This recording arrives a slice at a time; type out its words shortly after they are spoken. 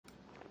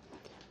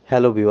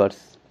Hello viewers,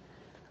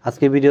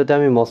 আজকে ভিডিওতে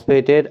আমি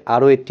মসফেটের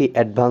আরও একটি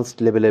অ্যাডভান্সড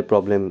লেভেলের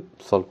প্রবলেম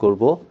সলভ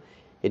করব।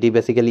 এটি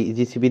বেসিক্যালি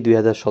ইজিসিবি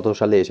 2017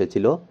 সালে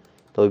এসেছিল।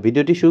 তো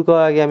ভিডিওটি শুরু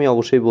করার আগে আমি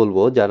অবশ্যই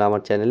বলবো, যারা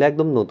আমার চ্যানেলে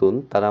একদম নতুন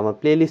তারা আমার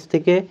প্লেলিস্ট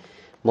থেকে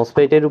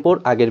মসফেটের উপর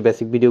আগের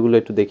বেসিক ভিডিওগুলো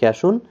একটু দেখে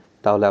আসুন,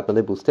 তাহলে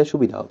আপনাদের বুঝতে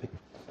সুবিধা হবে।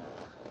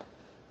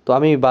 তো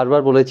আমি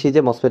বারবার বলেছি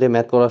যে মসফেটে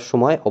ম্যাথ করার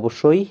সময়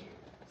অবশ্যই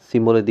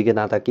সিম্বলের দিকে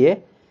না তাকিয়ে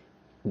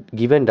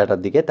গিভেন ডাটার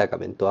দিকে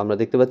তাকাবেন। তো আমরা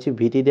দেখতে পাচ্ছি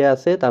ভিটি দেয়া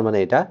আছে, তার মানে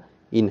এটা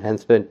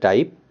ইনহ্যান্সমেন্ট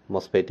টাইপ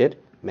মসফেটের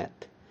ম্যাথ।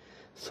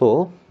 সো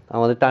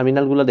আমাদের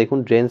টার্মিনালগুলো দেখুন,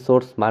 ড্রেন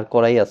সোর্স মার্ক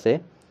করাই আছে,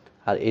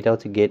 আর এটা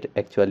হচ্ছে গেট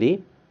অ্যাকচুয়ালি।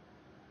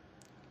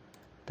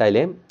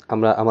 তাইলে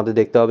আমাদের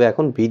দেখতে হবে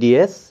এখন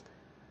ভিডিএস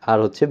আর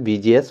হচ্ছে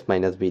ভিজিএস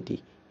মাইনাস ভিটি,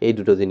 এই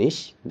দুটো জিনিস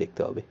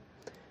দেখতে হবে।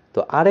 তো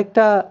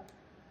আরেকটা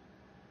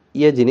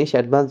জিনিস,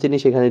 অ্যাডভান্স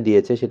জিনিস এখানে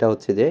দিয়েছে, সেটা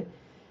হচ্ছে যে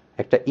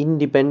একটা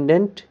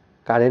ইন্ডিপেন্ডেন্ট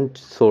কারেন্ট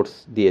সোর্স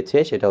দিয়েছে,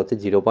 সেটা হচ্ছে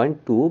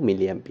 0.2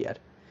 মিলি অ্যাম্পিয়ার।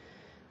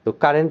 তো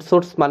কারেন্ট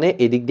সোর্স মানে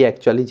এদিক দিয়ে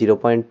অ্যাকচুয়ালি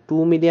 0.2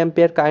 মিলি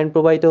অ্যাম্পিয়ার কারেন্ট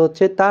প্রবাহিত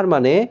হচ্ছে, তার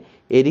মানে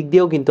এদিক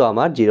দিয়েও কিন্তু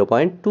আমার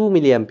 0.2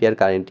 মিলি অ্যাম্পিয়ার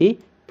কারেন্টই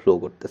ফ্লো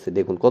করতেছে।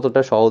 দেখুন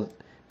কতটা সহজ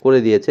করে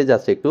দিয়েছে,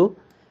 জাস্ট একটু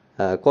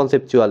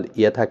কনসেপচুয়াল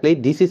থাকলেই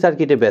ডিসি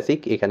সার্কিটের বেসিক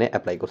এখানে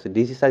অ্যাপ্লাই করছে।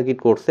 ডিসি সার্কিট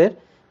কোর্সের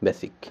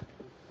বেসিক,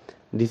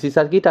 ডিসি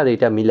সার্কিট আর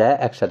এটা মিলায়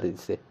একসাথে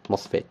দিচ্ছে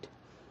মসফেট।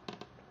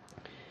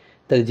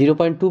 তাহলে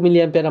 0.2 মিলি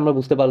অ্যাম্পিয়ার আমরা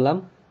বুঝতে পারলাম।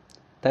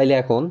 তাইলে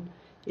এখন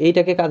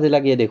এইটাকে কাজে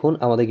লাগিয়ে দেখুন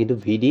আমাদের কিন্তু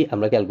ভিডি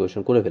আমরা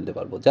ক্যালকুলেশন করে ফেলতে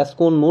পারবো। জাস্ট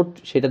কোন মোড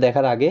সেটা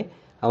দেখার আগে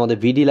আমাদের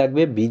ভিডি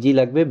লাগবে, বিজি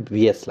লাগবে,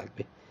 ভিএস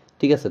লাগবে।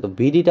 ঠিক আছে, তো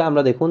ভিডিটা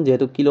আমরা দেখুন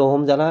যেহেতু কিলো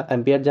ওহম জানা,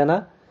 অ্যাম্পিয়ার জানা,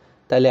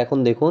 তাহলে এখন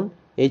দেখুন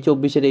এই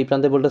 24-এর এই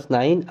প্রান্তে ভোল্টেজ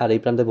 9 আর এই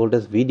প্রান্তে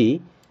voltage VD.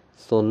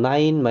 So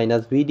 9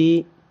 minus VD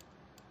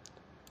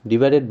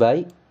divided by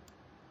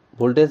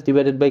voltage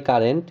divided by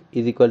current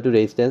is equal to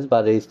resistance, বা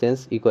রেজিস্ট্যান্স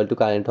ইকুয়াল টু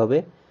কারেন্ট হবে।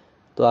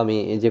 তো আমি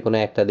যে কোনো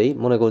একটা দেই,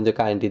 মনে করুন যে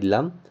কারেন্টই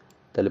দিলাম,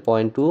 তাহলে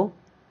 0.2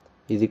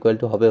 ইজ ইকুয়াল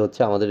টু হবে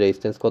হচ্ছে আমাদের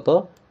রেজিস্ট্যান্স কত,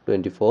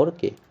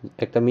 24K।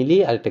 একটা মিলি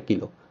আর একটা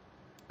কিলো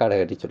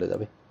কাটাকাটি চলে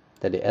যাবে,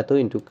 তাহলে এত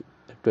ইন্টু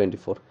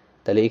 24।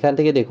 তাহলে এখান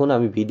থেকে দেখুন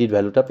আমি ভিডির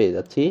ভ্যালুটা পেয়ে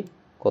যাচ্ছি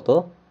কত,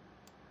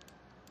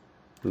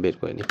 বের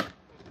করে নিই।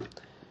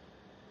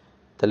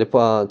 তাহলে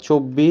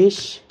 24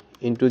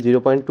 ইন্টু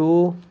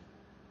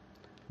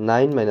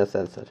 0.29 মাইনাস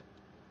অ্যান্সার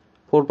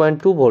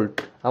 4.2 ভোল্ট।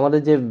 আমাদের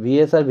যে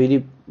ভিএস আর ভিডি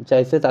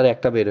চাইছে তার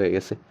একটা বের হয়ে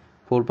গেছে,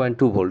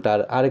 4.2 ভোল্ট। আর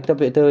আরেকটা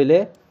পেতে হইলে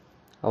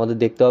আমাদের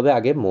দেখতে হবে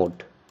আগে মোড,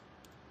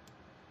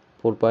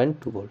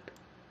 4.2 ভোল্ট।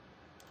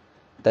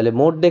 তাহলে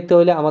মোড দেখতে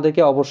হলে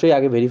আমাদেরকে অবশ্যই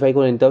আগে ভেরিফাই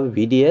করে নিতে হবে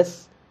ভিডিএস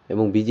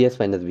এবং ভিজিএস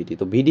মাইনাস ভিটি।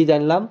 তো ভিডি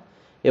জানলাম,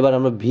 এবার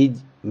আমরা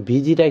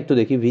ভিজিটা একটু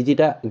দেখি।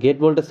 ভিজিটা গেট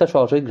ভোল্টেজটা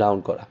সরাসরি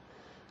গ্রাউন্ড করা,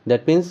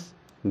 দ্যাট মিন্স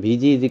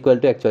ভিজি ইজ ইকুয়াল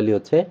টু অ্যাকচুয়ালি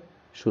হচ্ছে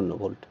 0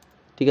 ভোল্ট।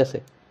 ঠিক আছে,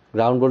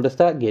 গ্রাউন্ড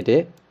ভোল্টেজটা গেটে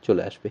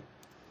চলে আসবে।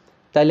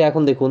 তাইলে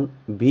এখন দেখুন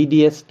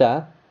ভিডিএসটা,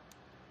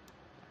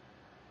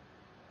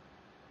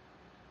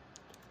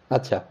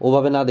 আচ্ছা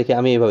ওভাবে না দেখে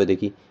আমি এভাবে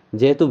দেখি,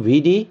 যেহেতু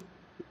ভিডি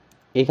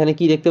এখানে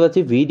কি দেখতে পাচ্ছি,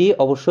 ভিডি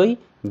অবশ্যই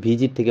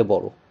ভিজির থেকে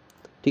বড়।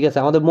 ঠিক আছে,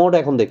 আমাদের মোড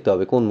এখন দেখতে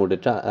হবে কোন মোডে,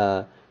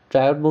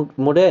 ট্রায়োড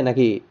মোডে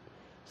নাকি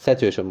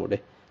স্যাচুরেশন মোডে।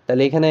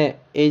 তাহলে এখানে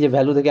এই যে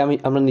ভ্যালু থেকে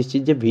আমরা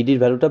নিশ্চিত যে ভিডির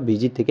ভ্যালুটা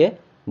ভিজির থেকে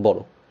বড়।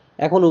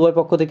 এখন উভয়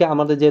পক্ষ থেকে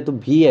আমাদের যেহেতু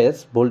ভিএস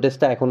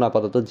ভোল্টেজটা এখন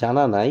আপাতত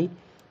জানা নাই,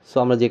 সো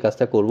আমরা যে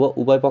কাজটা করব,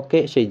 উভয় পক্ষে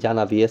সেই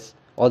জানা ভিএস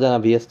অজানা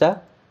ভিএসটা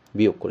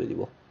বিয়োগ করে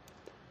দিব।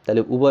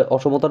 তাহলে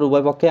অসমতার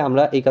উভয় পক্ষে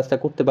আমরা এই কাজটা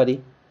করতে পারি।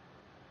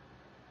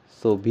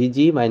 সো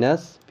ভিজি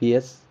মাইনাস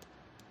ভিএস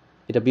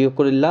এটা বিয়োগ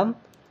করে দিলাম।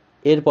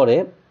 এরপরে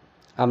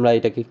আমরা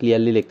এটাকে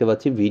ক্লিয়ারলি লিখতে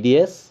পাচ্ছি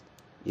VDS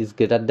is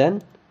greater than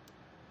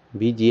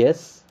VGS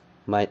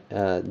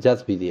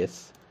just VGS.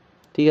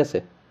 ঠিক আছে,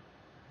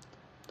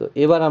 তো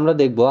এবার আমরা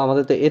দেখব,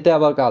 আমাদের তো এতে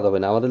আবার কাজ হবে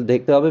না, আমাদের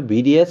দেখতে হবে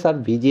ভিডিএস আর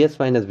ভিজিএস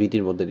মাইনাস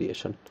ভিটির মধ্যে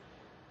রিলেশন।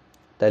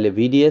 তাহলে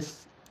ভিডিএস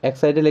এক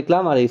সাইডে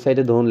লিখলাম আর এই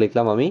সাইডে ধরুন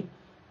লিখলাম আমি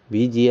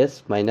ভিজিএস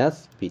মাইনাস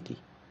ভিটি।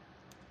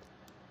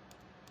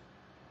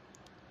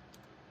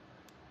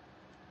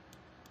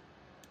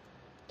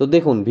 তো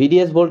দেখুন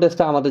ভিডিএস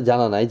ভোল্টেজটা আমাদের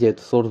জানা নাই,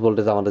 যেহেতু সোর্স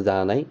ভোল্টেজ আমাদের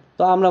জানা নাই,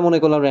 তো আমরা মনে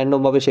করলাম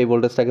র্যান্ডমভাবে সেই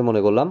ভোল্টেজটাকে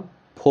মনে করলাম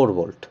 4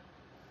 ভোল্ট।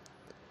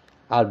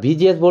 আর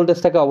ভিজিএস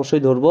ভোল্টেজটাকে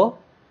অবশ্যই ধরবো,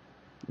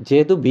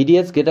 যেহেতু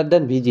ভিডিএস গ্রেটার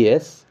দ্যান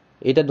ভিজিএস,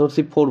 এটা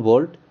ধরছি 4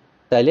 ভোল্ট,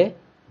 তাইলে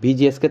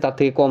ভিজিএসকে তার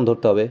থেকে কম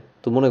ধরতে হবে,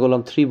 তো মনে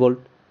করলাম 3 ভোল্ট।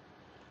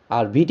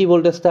 আর ভিটি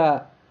ভোল্টেজটা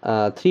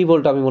 3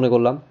 ভোল্ট আমি মনে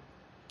করলাম।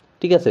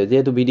 ঠিক আছে,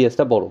 যেহেতু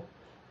ভিডিএসটা বড়,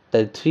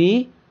 তাই 3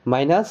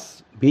 মাইনাস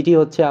ভিটি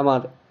হচ্ছে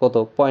আমার কত,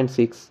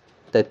 0.6,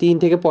 তাই 3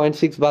 থেকে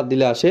 0.6 বাদ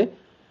দিলে আসে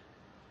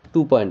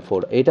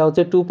 2.4। এটা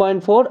হচ্ছে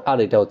 2.4 আর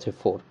এটা হচ্ছে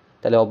 4,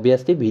 তাহলে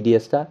অবভিয়াসলি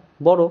ভিডিএসটা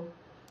বড়।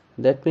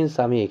 দ্যাট মিন্স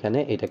আমি এখানে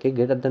এটাকে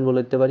গ্রেটার দ্যান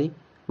বলে দিতে পারি,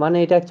 মানে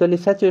এটা অ্যাকচুয়ালি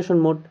স্যাচুরেশন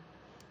মোড।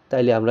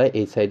 তাইলে আমরা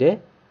এই সাইডে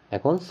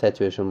এখন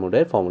স্যাচুরেশন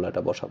মোডের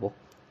ফর্মুলাটা বসাবো,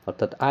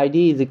 অর্থাৎ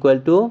ID is equal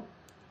to,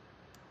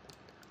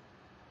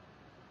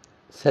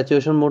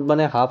 saturation mode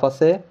মানে হাফ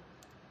আছে,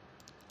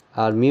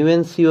 আর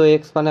মিউএন সিও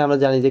এক্স মানে আমরা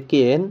জানি যে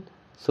K N.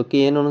 So K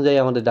N অনুযায়ী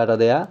আমাদের ডাটা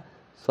দেয়া,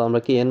 সো আমরা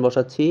কে এন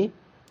বসাচ্ছি,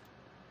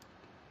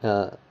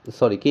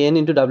 sorry K N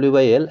into W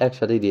by এল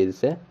একসাথেই দিয়ে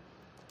দিছে।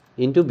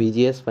 ইন্টু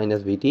ভিজিএস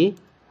মাইনাস ভিটি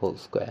হোল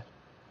স্কোয়ার।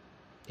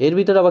 এর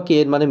ভিতরে আবার কি,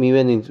 এর মানে mu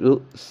N into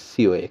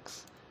CO x,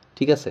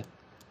 ঠিক আছে।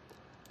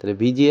 তাহলে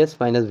ভিজিএস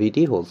মাইনাস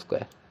ভিটি হোল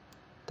স্কোয়ার।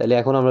 তাহলে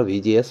এখন আমরা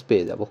ভিজিএস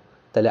পেয়ে যাব।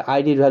 তাহলে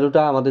আইডির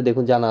ভ্যালুটা আমাদের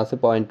দেখুন জানা আছে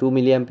 0.2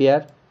 মিলি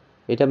অ্যাম্পিয়ার।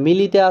 এটা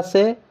মিলিতে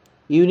আছে,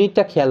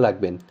 ইউনিটটা খেয়াল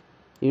রাখবেন,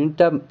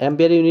 ইউনিটটা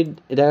অ্যাম্পিয়ার ইউনিট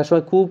দেখার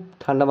সময় খুব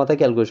ঠান্ডা মাথায়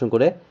ক্যালকুলেশন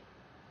করে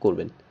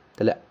করবেন।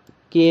 তাহলে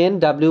কেএন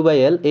ডাব্লিউ বাই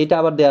এল এইটা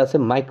আবার দেওয়া আছে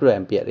মাইক্রো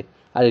অ্যাম্পিয়ারে,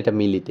 আর এটা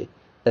মিলিতে।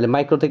 তাহলে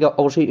মাইক্রো থেকে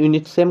অবশ্যই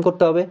ইউনিট সেম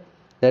করতে হবে।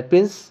 That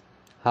means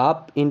half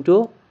into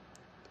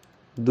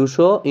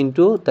 200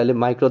 into, তাহলে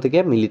মাইক্রো থেকে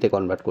মিলিতে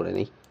কনভার্ট করে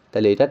নেই।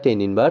 তাহলে এটা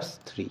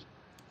 10⁻3।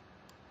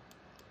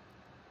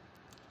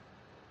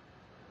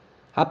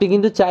 আপনি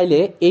কিন্তু চাইলে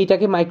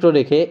এইটাকে মাইক্রো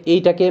রেখে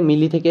এইটাকে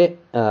মিলি থেকে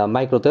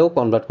মাইক্রোতেও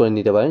কনভার্ট করে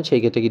নিতে পারেন, সেই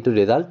ক্ষেত্রে কিন্তু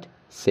রেজাল্ট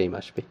সেম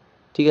আসবে,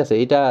 ঠিক আছে।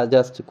 এটা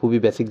জাস্ট খুবই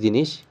বেসিক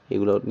জিনিস,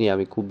 এগুলো নিয়ে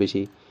আমি খুব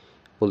বেশি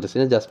বলতেছি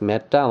না, জাস্ট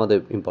ম্যাথটা আমাদের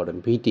ইম্পর্টেন্ট।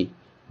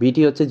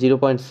 ভিটি হচ্ছে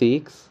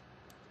 0.6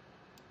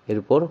 এর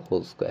উপর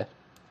হোল স্কোয়ার,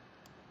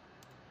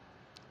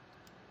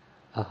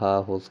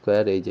 হোল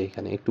স্কোয়ার, এই যে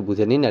এখানে একটু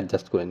বুঝে নিন,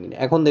 অ্যাডজাস্ট করে নিন।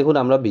 এখন দেখুন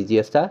আমরা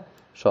ভিজিএসটা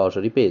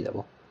সরাসরি পেয়ে যাব।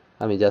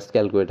 আমি জাস্ট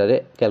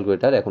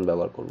ক্যালকুলেটার এখন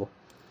ব্যবহার করব।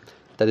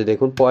 তাহলে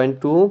দেখুন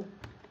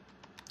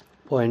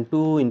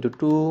 0.2 into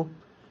 2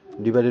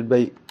 divided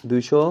by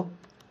 200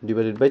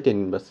 divided by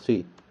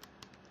 10⁻3,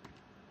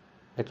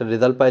 একটা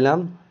রেজাল্ট পাইলাম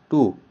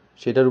 2,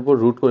 সেটার উপর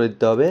রুট করে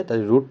দিতে হবে,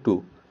 তাহলে √2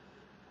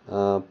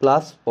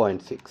 প্লাস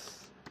 0.6।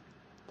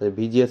 তাহলে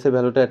ভিজিএস এর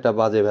ভ্যালুটা একটা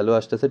বাজে ভ্যালু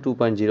আসতেছে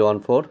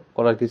 2.014,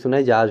 করার কিছু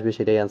নাই, যা আসবে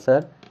সেটাই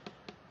অ্যান্সার,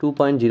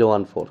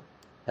 2.014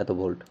 এত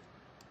volt.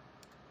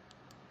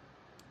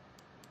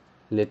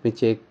 Let me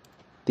check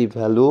the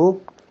value,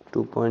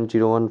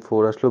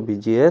 2.014 আসলো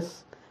ভিজিএস,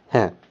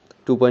 হ্যাঁ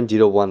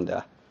 2.01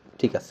 দেওয়া,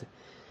 ঠিক আছে।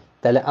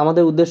 তাহলে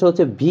আমাদের উদ্দেশ্য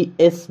হচ্ছে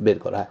ভিএস বের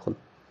করা এখন।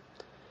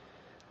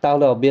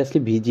 তাহলে অবভিয়াসলি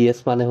ভিজিএস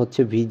মানে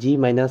হচ্ছে ভিজি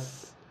মাইনাস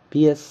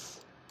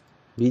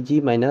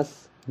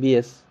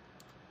বিএস,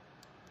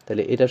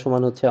 তাহলে এটা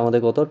সমান হচ্ছে আমাদের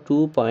কত,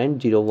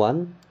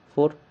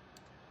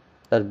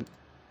 2.014।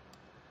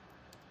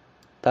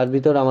 তার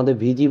ভিতর আমাদের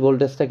ভিজি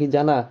ভোল্টেজটা কি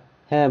জানা?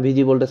 হ্যাঁ,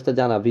 ভিজি ভোল্টেজটা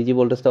জানা, ভিজি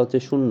ভোল্টেজটা হচ্ছে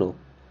 0,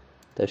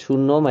 তাই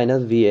 0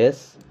 minus VS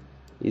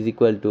is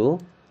equal to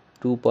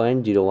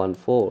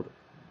 2.014।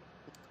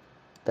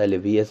 তাহলে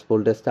ভিএস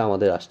ভোল্টেজটা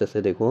আমাদের আসতেছে,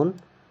 দেখুন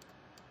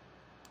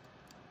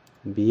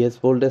ভিএস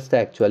ভোল্টেজটা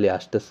অ্যাকচুয়ালি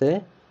আসতেছে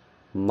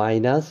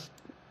মাইনাস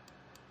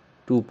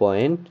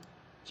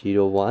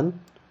 2.014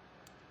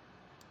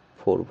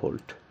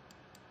 ভোল্ট।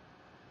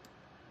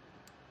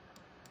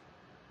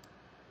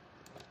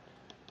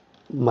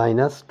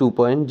 Minus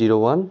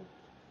 2.014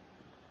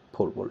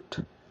 volt.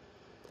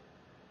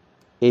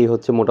 এই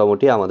হচ্ছে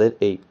মোটামুটি আমাদের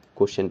এই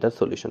কোশ্চেনটার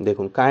সলিউশন।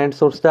 দেখুন কারেন্ট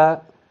সোর্সটা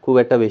খুব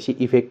একটা বেশি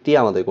ইফেক্টই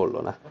আমাদের করলো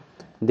না,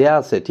 দেয়া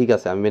আছে ঠিক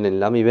আছে, আমি মেনে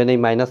নিলাম। ইভেন এই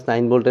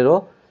 -9 ভোল্টেরও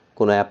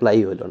কোনো অ্যাপ্লাই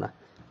হলো না,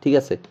 ঠিক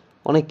আছে।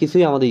 অনেক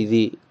কিছুই আমাদের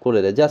ইজি করে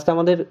দেয়, জাস্ট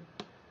আমাদের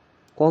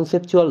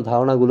কনসেপচুয়াল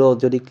ধারণাগুলো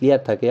যদি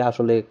ক্লিয়ার থাকে,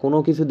 আসলে কোনো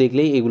কিছু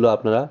দেখলেই এগুলো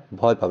আপনারা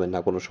ভয় পাবেন না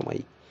কোনো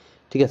সময়ই,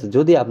 ঠিক আছে।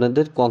 যদি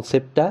আপনাদের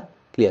কনসেপ্টটা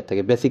ক্লিয়ার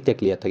থাকে, বেসিকটা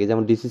ক্লিয়ার থাকে,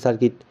 যেমন ডিসি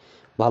সার্কিট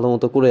ভালো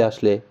মতো করে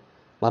আসলে,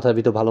 মাথার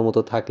ভিতর ভালো মতো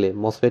থাকলে,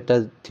 মসফেটটা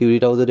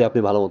থিওরিটাও যদি আপনি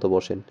ভালো মতো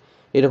বসেন,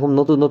 এরকম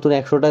নতুন নতুন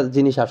 100টা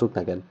জিনিস আসুক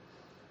না কেন,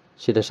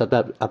 সেটার সাথে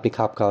আপনি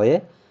খাপ খাওয়ায়ে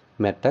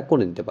ম্যাথটা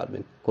করে নিতে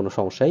পারবেন, কোনো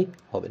সমস্যাই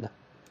হবে না।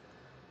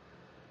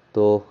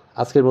 তো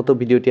আজকের মতো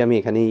ভিডিওটি আমি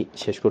এখানেই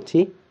শেষ করছি।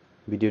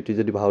 ভিডিওটি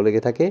যদি ভালো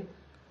লেগে থাকে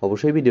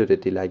অবশ্যই ভিডিওতে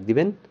একটি লাইক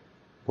দিবেন,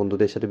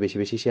 বন্ধুদের সাথে বেশি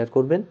বেশি শেয়ার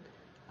করবেন,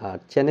 আর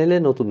চ্যানেলে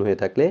নতুন হয়ে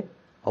থাকলে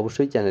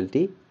অবশ্যই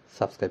চ্যানেলটি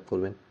সাবস্ক্রাইব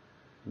করবেন।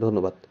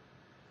 ধন্যবাদ।